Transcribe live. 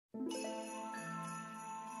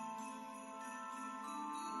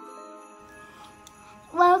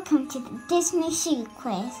Welcome to the Disney Shoe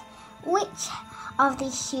Quiz. Which of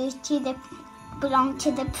these shoes belong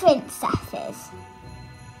to the princesses?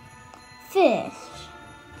 First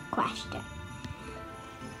question.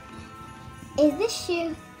 Is the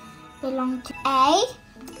shoe belong to A.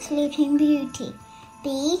 Sleeping Beauty,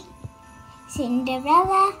 B.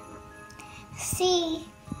 Cinderella, C.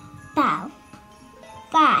 Belle?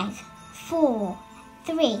 5, 4,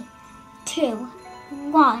 3, 2,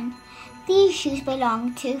 1. These shoes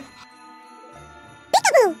belong to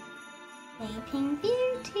Peekaboo! Sleeping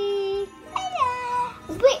Beauty.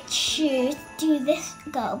 Hello! Which shoes do this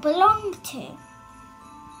girl belong to?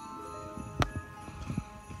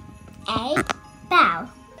 A. Belle,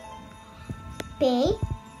 B.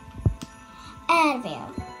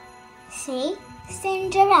 Ariel, C.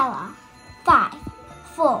 Cinderella. 5,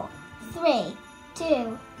 4, 3,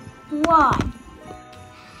 2, 1.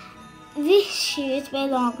 These shoes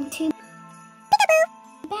belong to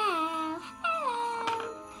Peekaboo! Belle.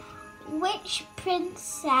 Hello! Which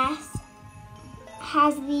princess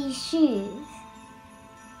has these shoes?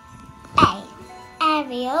 A.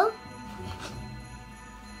 Ariel,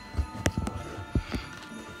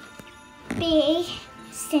 B.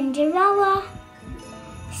 Cinderella,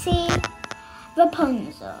 C.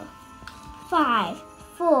 Rapunzel. 5,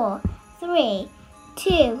 4, 3,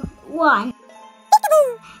 2, 1.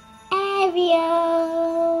 Peekaboo!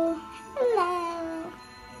 Ariel. Hello.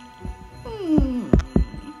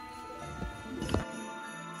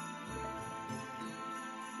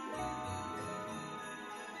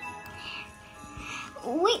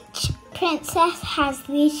 Which princess has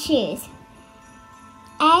these shoes?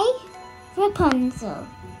 A. Rapunzel,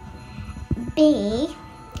 B.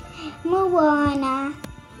 Moana,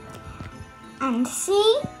 and C.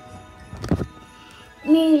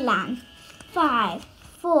 Mulan. 5,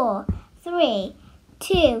 4, 3,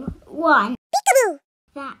 2, 1. Peekaboo!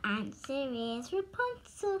 The answer is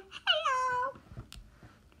Rapunzel. Hello!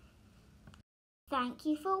 Thank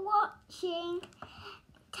you for watching.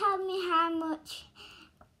 Tell me how much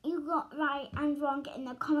you got right and wrong in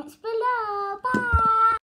the comments below.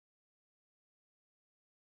 Bye!